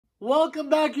Welcome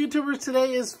back, YouTubers.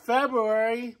 Today is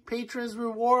February Patrons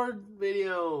Reward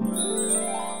video.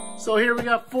 So here we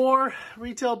got 4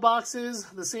 retail boxes,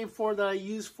 the same 4 that I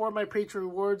use for my Patron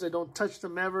Rewards. I don't touch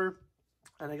them ever.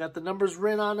 And I got the numbers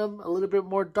written on them, a little bit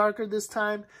more darker this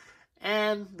time.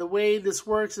 And the way this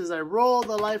works is I roll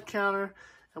the life counter,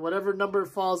 and whatever number it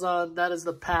falls on, that is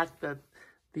the pack that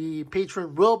the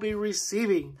patron will be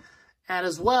receiving. And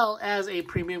as well as a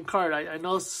premium card. I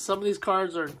know some of these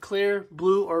cards are in clear,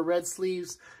 blue, or red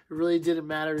sleeves. It really didn't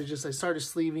matter. It's just I started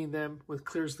sleeving them with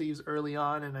clear sleeves early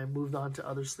on, and I moved on to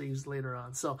other sleeves later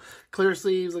on. So clear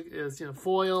sleeves is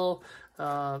foil.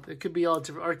 It could be all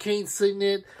different. Arcane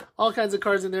Signet, all kinds of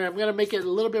cards in there. I'm going to make it a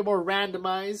little bit more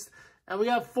randomized. And we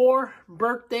got 4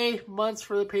 birthday months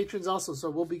for the patrons also. So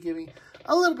we'll be giving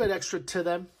a little bit extra to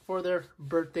them for their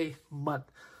birthday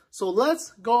month. So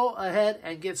let's go ahead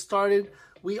and get started.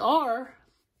 We are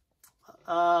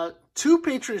 2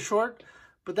 patrons short,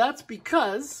 but that's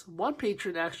because one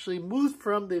patron actually moved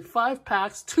from the 5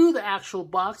 packs to the actual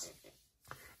box.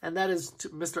 And that is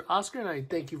Mr. Oscar, and I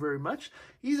thank you very much.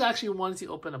 He's actually wanting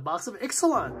to open a box of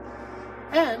Ixalan.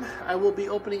 And I will be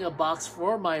opening a box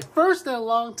for my first and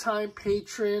long time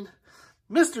patron,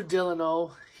 Mr. Dylan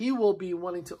O. He will be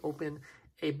wanting to open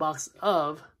a box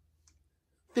of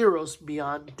Theros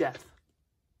Beyond Death.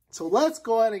 So let's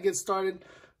go ahead and get started.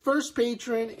 First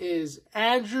patron is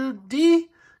Andrew D.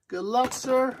 Good luck,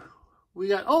 sir. We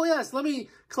got, oh yes, let me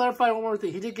clarify one more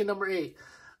thing. He did get number 8.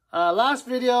 Last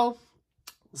video,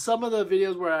 some of the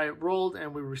videos where I rolled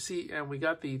and we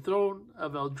got the Throne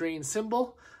of Eldraine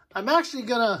symbol. I'm actually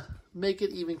gonna make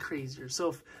it even crazier.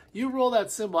 So if you roll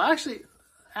that symbol, I actually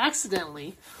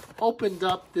accidentally opened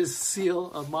up this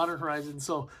seal of Modern Horizons.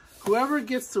 So whoever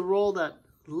gets to roll that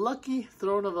lucky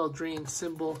Throne of Eldraine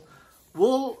symbol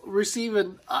will receive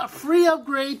a free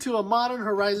upgrade to a Modern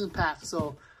Horizon pack.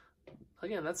 So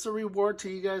again, that's a reward to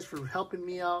you guys for helping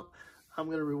me out. I'm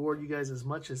going to reward you guys as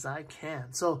much as I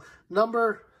can. So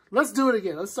let's do it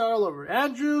again. Let's start all over.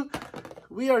 Andrew,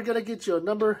 we are going to get you a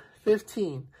number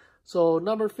 15. So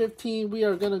number 15, we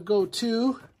are going to go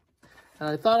to, and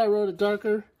I thought I wrote it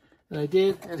darker, and I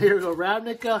did. And here we go,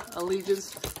 Ravnica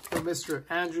Allegiance from Mr.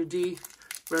 Andrew D.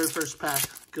 Very first pack.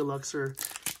 Good luck, sir.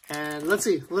 And let's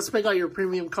see. Let's pick out your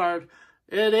premium card.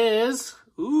 It is,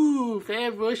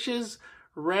 Fan Wishes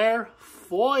Rare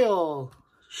Foil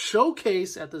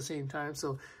Showcase at the same time.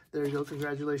 So there you go.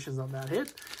 Congratulations on that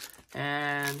hit.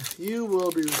 And you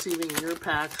will be receiving in your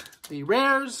pack the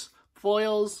rares,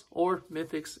 foils, or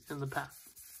mythics in the pack.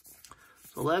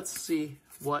 So let's see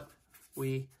what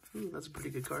we... that's a pretty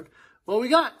good card. What we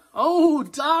got? Oh,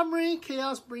 Domri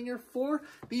Chaos Bringer for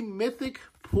the Mythic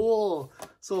Pool.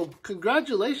 So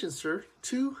congratulations, sir.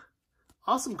 2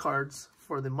 awesome cards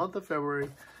for the month of February.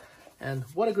 And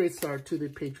what a great start to the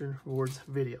Patron Rewards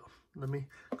video. Let me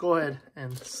go ahead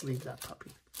and sleeve that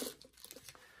puppy.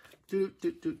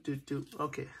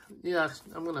 Okay. Yeah,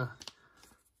 I'm going to...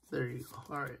 There you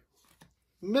go. All right.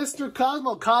 Mr.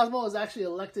 Cosmo. Cosmo is actually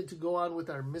elected to go on with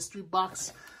our mystery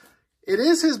box. It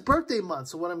is his birthday month,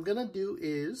 so what I'm going to do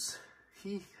is,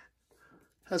 he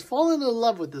has fallen in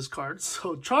love with this card.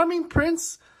 So, Charming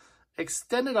Prince,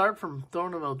 extended art from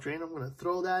Throne of Eldraine. I'm going to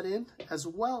throw that in, as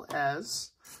well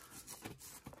as,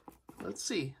 let's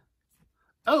see.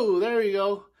 Oh, there you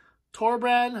go.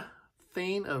 Torbrand,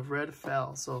 Thane of Red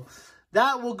Fell. So,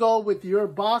 that will go with your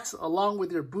box, along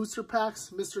with your booster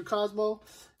packs, Mr. Cosmo.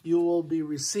 You will be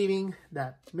receiving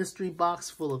that mystery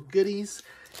box full of goodies.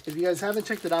 If you guys haven't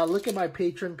checked it out, look at my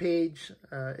Patreon page.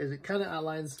 It kind of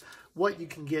outlines what you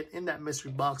can get in that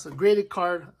mystery box. A graded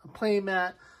card, a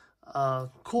playmat,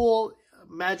 cool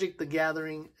Magic the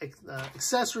Gathering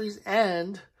accessories,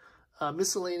 and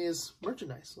miscellaneous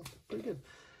merchandise. So, pretty good.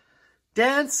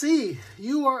 Dan C.,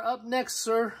 you are up next,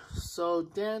 sir. So,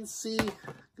 Dan C.,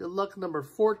 good luck, number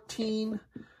 14.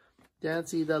 Dan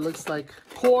C., that looks like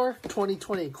Core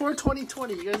 2020. Core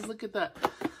 2020, you guys look at that.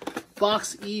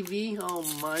 Box EV, oh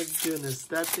my goodness,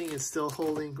 that thing is still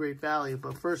holding great value.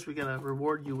 But first, we gotta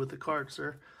reward you with the card,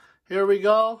 sir. Here we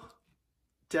go.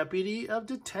 Deputy of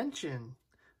Detention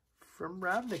from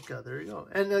Ravnica. There you go.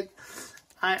 And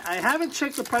I haven't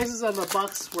checked the prices on the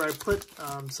box where I put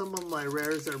some of my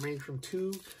rares that range from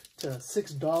 $2 to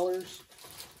 $6.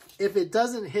 If it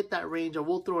doesn't hit that range, I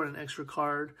will throw in an extra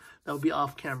card that will be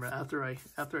off camera after I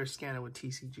scan it with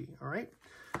TCG. All right.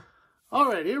 All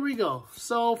right, here we go.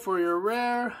 So for your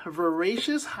rare,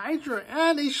 Voracious Hydra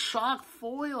and a Shock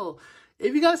Foil.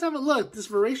 If you guys haven't looked, this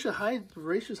Voracious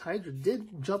Hydra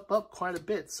did jump up quite a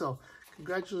bit. So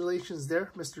congratulations there,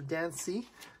 Mr. Dan C.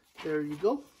 There you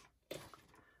go.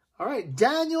 All right,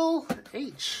 Daniel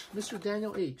H. Mr.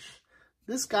 Daniel H.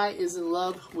 this guy is in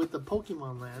love with the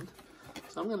Pokemon land.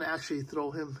 So I'm going to actually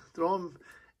throw him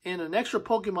in an extra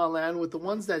Pokemon land with the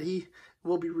ones that he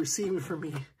will be receiving from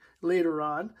me later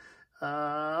on.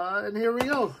 And here we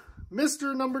go.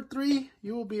 Mr. Number 3,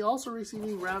 you will be also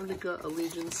receiving Ravnica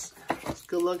Allegiance.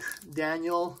 Good luck,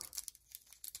 Daniel.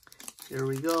 Here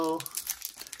we go.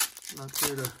 Not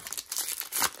here to...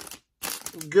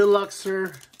 Good luck,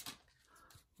 sir.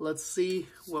 Let's see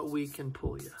what we can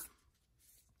pull you.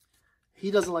 He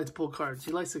doesn't like to pull cards.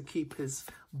 He likes to keep his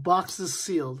boxes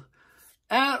sealed.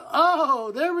 And,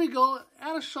 oh, there we go.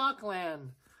 At a Shockland.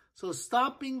 So,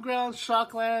 Stomping Ground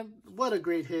Shockland. What a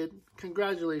great hit.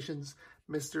 Congratulations,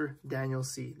 Mr. Daniel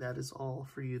C. That is all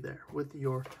for you there with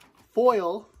your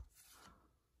foil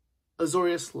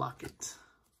Azorius Locket.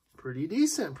 Pretty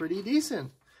decent. Pretty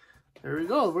decent. There we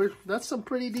go. That's some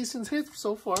pretty decent hits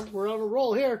so far. We're on a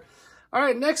roll here. All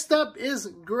right, next up is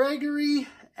Gregory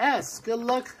S. Good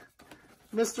luck,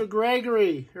 Mr.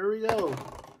 Gregory. Here we go.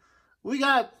 We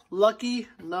got lucky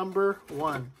number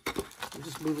 1. I'm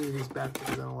just moving these back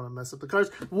because I don't want to mess up the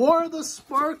cards. War of the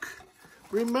Spark.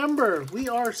 Remember, we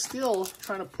are still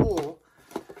trying to pull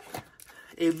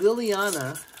a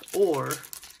Liliana or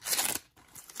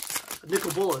a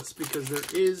Nicol Bolas because there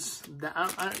is,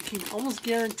 I can almost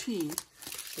guarantee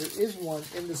there is one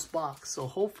in this box. So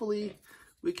hopefully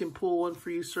we can pull one for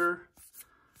you, sir.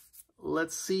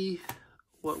 Let's see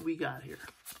what we got here.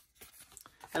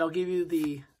 And I'll give you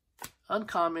the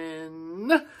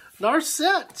uncommon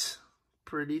Narset.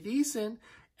 Pretty decent.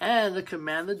 And the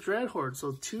Command the Dreadhorde.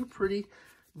 So 2 pretty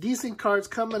decent cards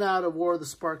coming out of War of the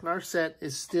Spark. Narset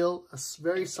is still a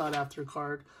very sought after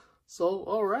card. So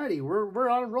alrighty, we're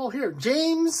on a roll here.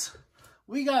 James,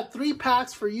 we got 3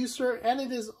 packs for you, sir. And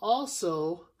it is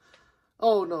also...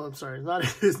 Oh, no, I'm sorry.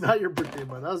 It's not your birthday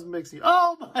month. I was mixing.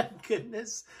 Oh, my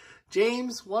goodness.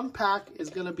 James, 1 pack is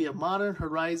going to be a Modern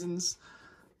Horizons.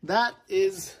 That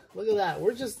is, look at that.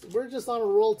 We're just on a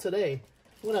roll today.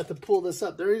 I'm going to have to pull this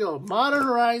up. There you go. Modern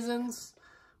Horizons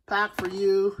pack for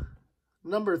you.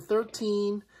 Number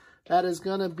 13. That is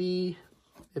going to be,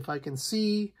 if I can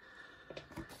see,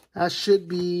 that should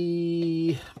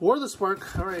be War of the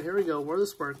Spark. All right, here we go. War of the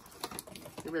Spark.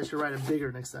 Maybe I should write it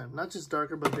bigger next time. Not just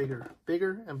darker, but bigger.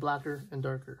 Bigger and blacker and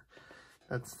darker.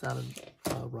 That sounded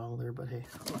wrong there, but hey.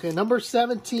 Okay, number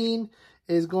 17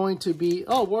 is going to be,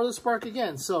 oh, War of the Spark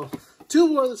again. So,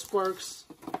 2 War of the Sparks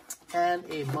and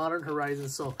a Modern Horizon.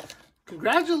 So,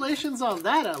 congratulations on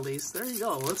that at least. There you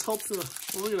go. Let's hope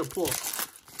what we're going to pull.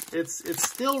 It's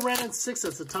still ranked 6.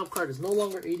 That's the top card. It's no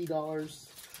longer $80,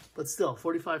 but still,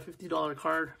 $45, $50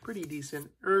 card. Pretty decent.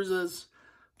 Urza's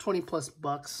 20 plus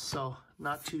bucks, so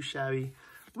not too shabby.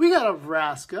 We got a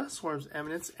Vraska, Swarm's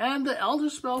Eminence, and the Elder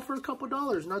Spell for a couple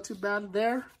dollars. Not too bad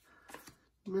there,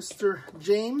 Mr.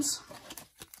 James.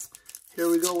 Here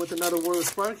we go with another War of the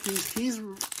Spark. He's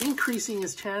increasing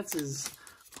his chances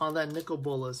on that Nicol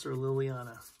Bolas or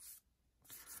Liliana.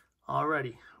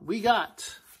 Alrighty, we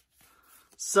got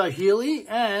Saheeli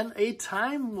and a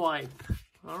Time Wipe.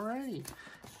 Alrighty,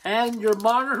 and your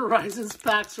Modern Horizons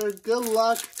packs are good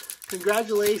luck.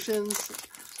 Congratulations.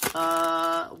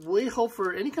 We hope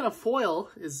for any kind of foil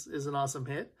is an awesome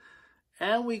hit.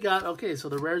 And we got, okay, so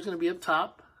the rare is going to be up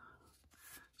top.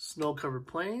 Snow-covered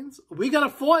plains. We got a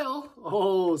foil.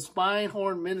 Oh,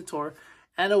 Spinehorn Minotaur.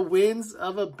 And a Winds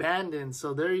of Abandon.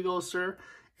 So there you go, sir.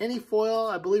 Any foil,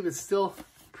 I believe it's still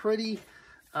pretty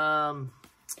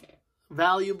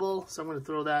valuable. So I'm going to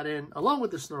throw that in along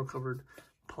with the snow-covered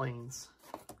plains.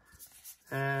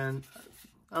 And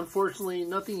unfortunately,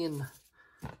 nothing in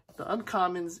the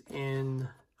uncommons in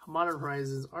Modern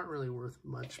Horizons aren't really worth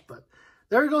much. But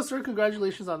there you go, sir.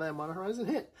 Congratulations on that Modern Horizon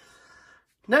hit.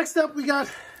 Next up, we got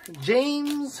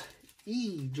James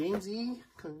E. James E.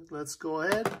 Let's go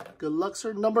ahead. Good luck,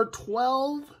 sir. Number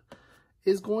 12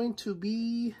 is going to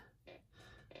be...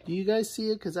 Do you guys see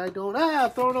it? Because I don't...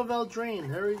 Throne of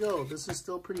Eldraine. There we go. This is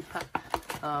still pretty...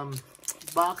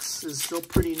 box is still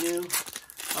pretty new.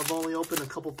 I've only opened a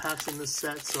couple packs in this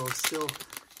set, so still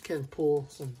can pull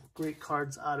some great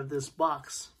cards out of this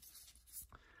box.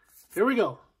 Here we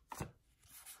go.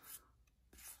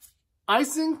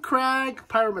 Icencrag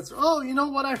Pyromancer. Oh, you know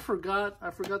what I forgot?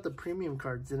 I forgot the premium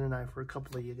cards, didn't I, for a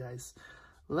couple of you guys.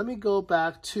 Let me go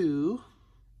back to...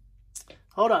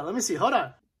 Hold on, let me see. Hold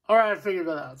on. All right, I figured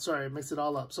that out. Sorry, I mixed it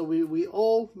all up. So we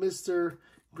owe Mr.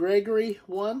 Gregory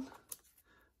one.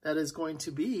 That is going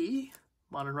to be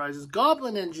Modern Horizons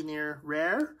Goblin Engineer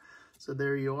Rare. So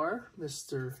there you are,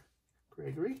 Mr.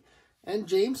 Gregory. And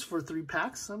James for 3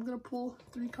 packs. I'm going to pull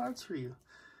 3 cards for you.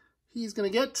 He's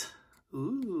going to get,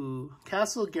 ooh,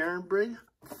 Castle Garenbrig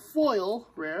Foil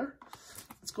Rare.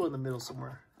 Let's go in the middle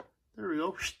somewhere. There we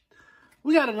go.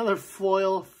 We got another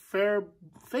foil,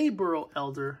 Fabro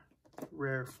Elder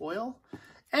rare foil.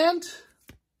 And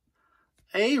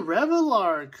a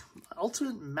Revelark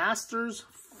Ultimate Masters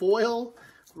foil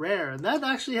rare. And that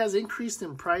actually has increased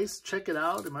in price. Check it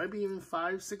out. It might be even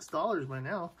 $5, $6 by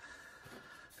now.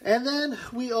 And then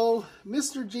we owe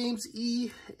Mr. James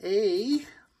E. a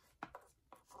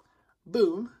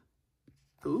Boom.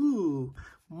 Ooh.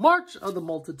 March of the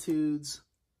Multitudes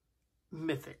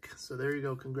Mythic. So there you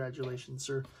go. Congratulations,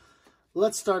 sir.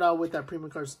 Let's start out with that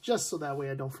premium cards just so that way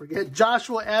I don't forget.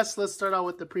 Joshua S. Let's start out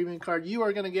with the premium card. You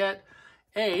are going to get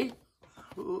a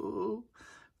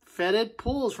Fetid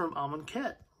Pulls from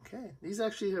Amonkhet. Okay. These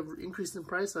actually have increased in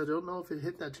price. I don't know if it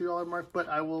hit that $2 mark, but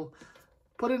I will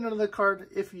put in another card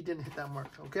if you didn't hit that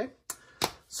mark. Okay.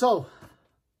 So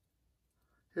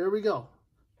here we go.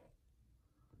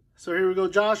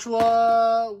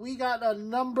 Joshua. We got a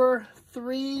number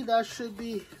 3. That should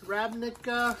be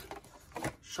Ravnica.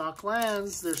 Shock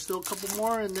Lands. There's still a couple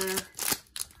more in there.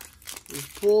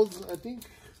 We've pulled, I think,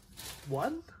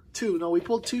 1? 2. No, we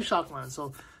pulled 2 Shock Lands.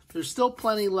 So there's still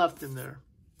plenty left in there.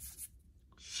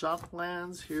 Shock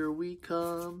Lands. Here we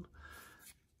come.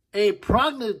 A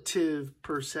Prognitive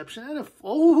Perception. And a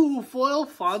foil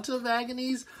Font of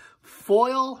Agonies.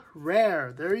 Foil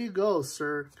rare. There you go,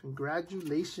 sir.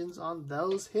 Congratulations on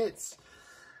those hits.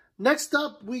 Next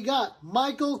up, we got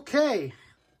Michael K.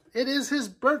 It is his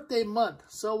birthday month.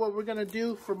 So what we're going to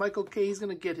do for Michael K, he's going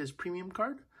to get his premium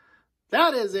card.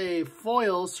 That is a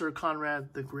foil Sir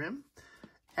Conrad the Grim.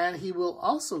 And he will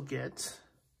also get,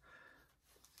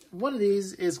 one of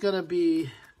these is going to be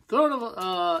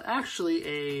actually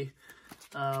a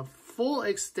full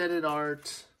extended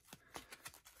art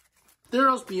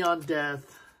Theros Beyond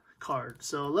Death card.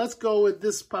 So let's go with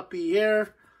this puppy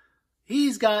here.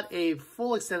 He's got a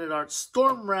full extended art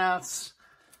Storm Wraths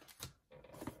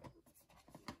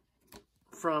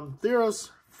from Theros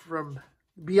from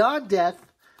Beyond Death,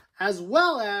 as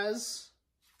well as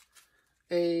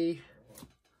a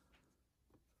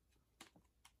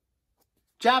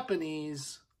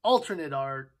Japanese alternate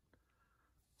art.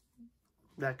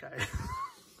 That guy.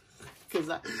 Because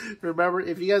remember,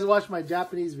 if you guys watched my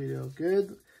Japanese video,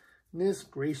 goodness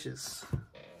gracious,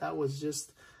 that was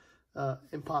just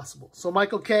impossible. So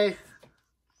Michael K,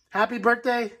 happy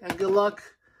birthday and good luck.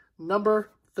 Number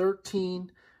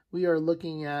 13. We are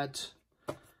looking at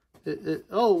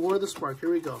oh, War of the Spark.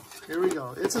 Here we go. Here we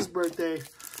go. It's his birthday.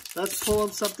 Let's pull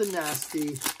him something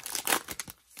nasty.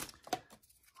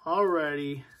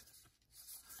 Alrighty.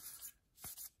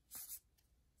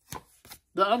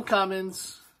 The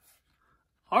uncommons.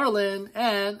 Arlen,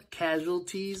 and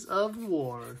Casualties of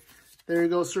War. There you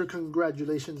go, sir.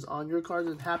 Congratulations on your cards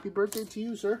and happy birthday to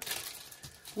you, sir.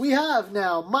 We have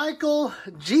now Michael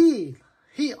G.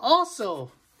 He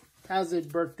also has a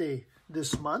birthday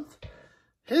this month.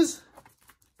 His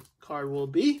card will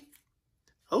be,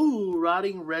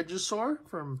 Rotting Regisaur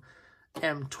from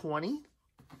M20.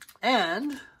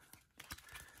 And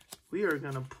we are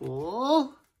going to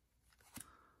pull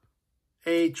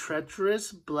a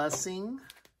Treacherous Blessing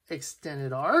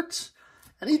extended art.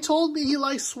 And he told me he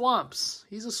likes swamps.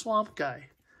 He's a swamp guy.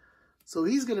 So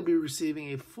he's going to be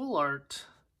receiving a full art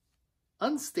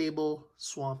Unstable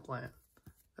Swampland.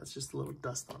 That's just a little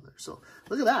dust on there. So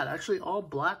look at that. Actually all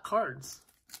black cards.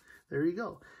 There you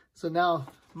go. So now,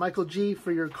 Michael G,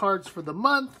 for your cards for the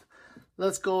month,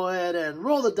 let's go ahead and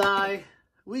roll the die.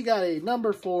 We got a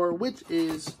number 4, which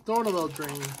is Thorn of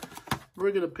Eldraine.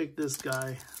 We're going to pick this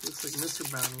guy. Looks like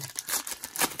Mr. Brownie.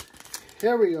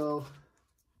 Here we go.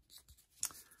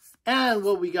 And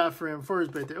what we got for him for his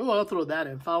birthday. Oh, I'll throw that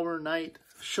in. Flower Knight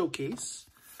Showcase.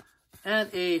 And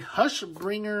a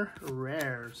Hushbringer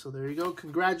Rare. So there you go.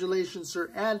 Congratulations,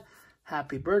 sir. And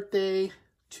happy birthday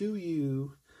to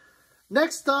you.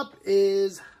 Next up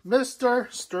is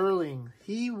Mr. Sterling.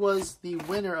 He was the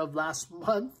winner of last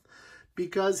month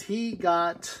because he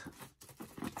got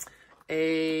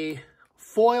a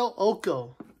foil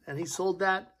Oko. And he sold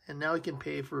that. And now he can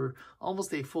pay for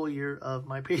almost a full year of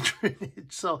my patronage.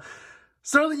 So,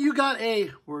 Sterling, you got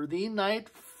a Worthy Knight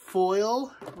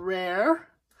foil rare.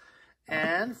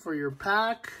 And for your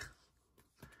pack,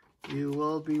 you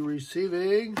will be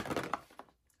receiving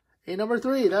a number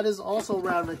 3. That is also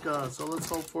Ravnica. So let's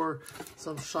hope for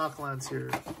some Shocklands here.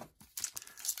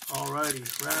 Alrighty,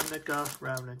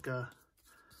 Ravnica.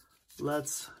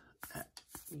 Let's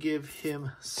give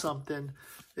him something.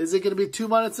 Is it going to be 2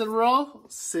 months in a row?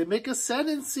 Simic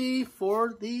Ascendancy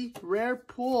for the rare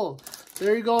pool.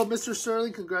 There you go, Mr.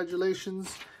 Sterling.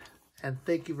 Congratulations. And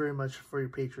thank you very much for your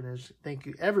patronage. Thank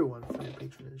you, everyone, for your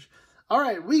patronage. All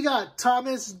right, we got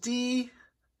Thomas D.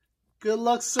 Good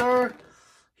luck, sir.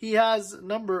 He has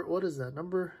number, what is that?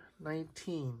 Number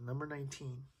 19. Number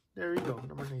 19. There you go,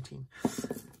 number 19.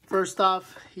 First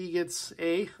off, he gets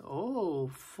a,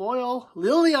 foil.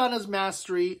 Liliana's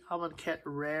Mastery, Amonkhet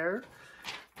Rare.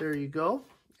 There you go.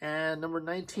 And number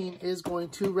 19 is going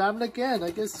to Ravnica again.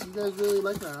 I guess you guys really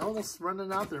like that. I'm almost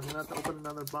running out there. I'm going to have to open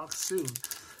another box soon.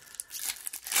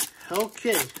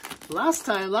 Okay. Last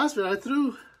video, I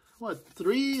threw, what,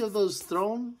 3 of those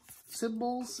throne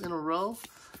symbols in a row.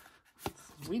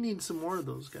 We need some more of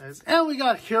those, guys. And we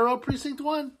got Hero Precinct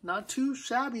 1. Not too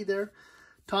shabby there.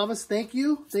 Thomas, thank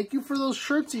you. Thank you for those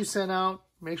shirts you sent out.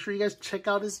 Make sure you guys check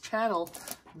out his channel,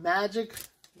 Magic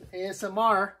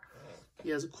ASMR. He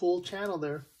has a cool channel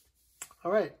there.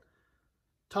 All right.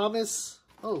 Thomas,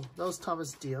 that was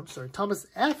Thomas D. I'm sorry. Thomas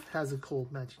F has a cool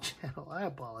Magic channel. I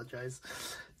apologize.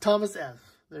 Thomas F.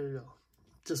 There you go.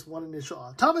 Just one initial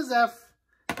off. Thomas F.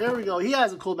 There we go. He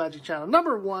has a cool Magic channel.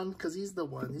 Number 1, because he's the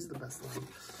one. He's the best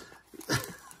one.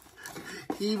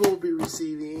 He will be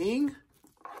receiving...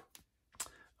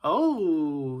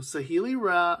 Saheeli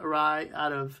Rai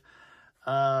out of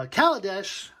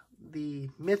Kaladesh, the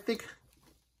mythic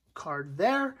card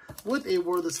there, with a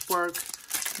War of the Spark.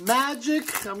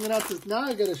 Magic, I'm going to have to, now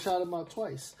I got to shout him out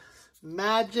twice.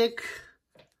 Magic,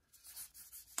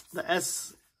 the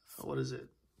S, what is it?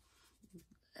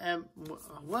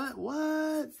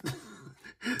 What?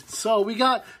 So we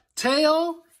got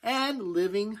Teo and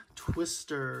Living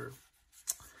Twister.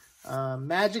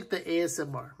 Magic the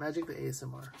ASMR. Magic the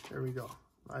ASMR. There we go.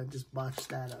 I just botched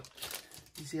that up.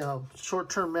 You see how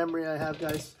short-term memory I have,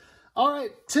 guys. All right,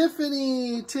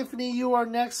 Tiffany. Tiffany, you are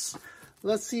next.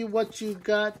 Let's see what you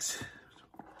got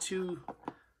to...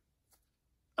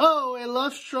 Oh, a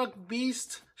Love-Struck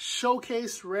Beast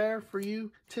Showcase Rare for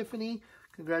you, Tiffany.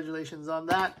 Congratulations on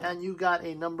that. And you got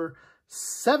a number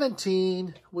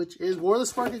 17, which is War of the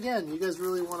Spark again. You guys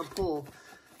really want to pull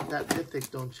that mythic,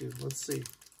 don't you? Let's see.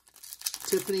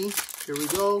 Tiffany, here we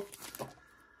go.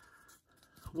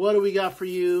 What do we got for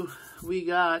you? We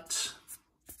got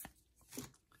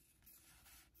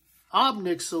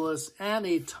Obnixilis and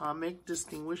Atomic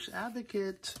Distinguished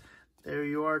Advocate. There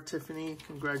you are, Tiffany.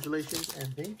 Congratulations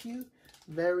and thank you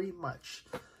very much.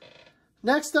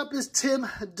 Next up is Tim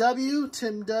W.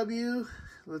 Tim W.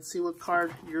 Let's see what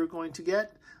card you're going to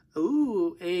get.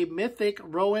 Ooh, a Mythic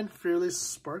Rowan Fearless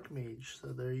Spark Mage.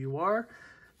 So there you are.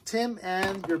 Tim,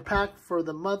 and your pack for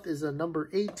the month is a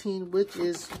number 18, which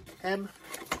is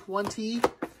M20.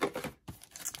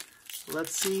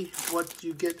 Let's see what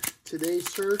you get today,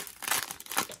 sir.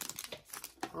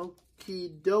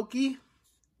 Okie dokie.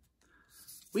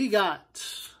 We got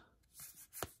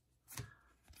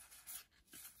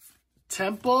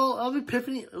Temple of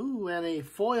Epiphany. Ooh, and a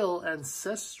foil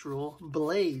Ancestral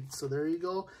Blade. So there you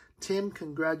go. Tim,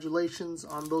 congratulations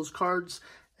on those cards.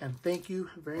 And thank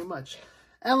you very much.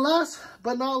 And last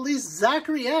but not least,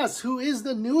 Zakkary S, who is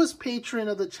the newest patron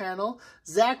of the channel.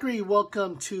 Zakkary,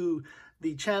 welcome to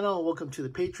the channel. Welcome to the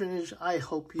patronage. I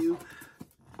hope you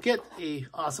get a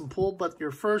awesome pull. But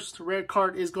your first rare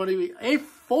card is going to be a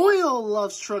foil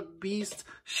Love-Struck Beast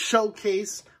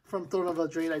Showcase from Throne of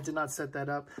Eldraine. I did not set that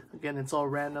up. Again, it's all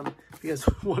random. If you guys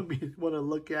want to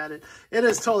look at it, it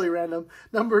is totally random.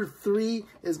 Number 3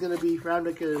 is going to be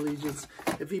Ravnica Allegiance.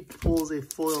 If he pulls a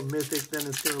foil mythic, then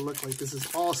it's going to look like this is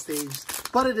all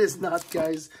staged. But it is not,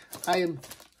 guys. I am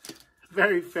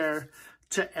very fair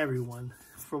to everyone.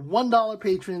 From $1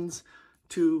 patrons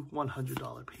to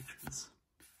 $100 patrons.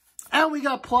 And we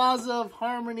got Plaza of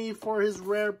Harmony for his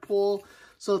rare pull.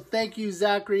 So thank you,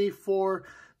 Zakkary, for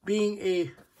being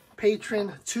a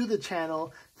patron to the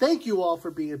channel. Thank you all for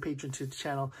being a patron to the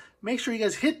channel. Make sure you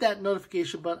guys hit that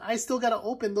notification button. I still got to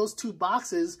open those 2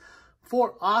 boxes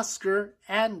for Oscar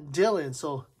and Dylan.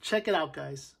 So check it out,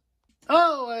 guys.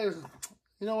 Oh,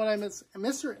 you know what I miss?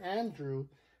 Mr. Andrew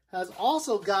has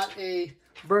also got a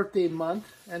birthday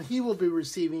month, and he will be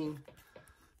receiving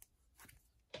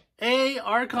a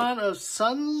Archon of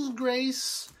Sun's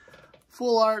Grace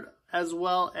full art, as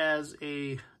well as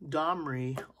a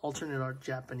Domri alternate art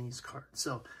Japanese card.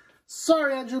 So,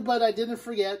 sorry, Andrew, but I didn't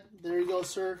forget. There you go,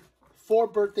 sir. 4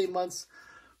 birthday months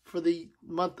for the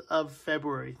month of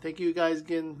February. Thank you guys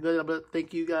again.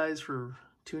 Thank you guys for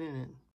tuning in.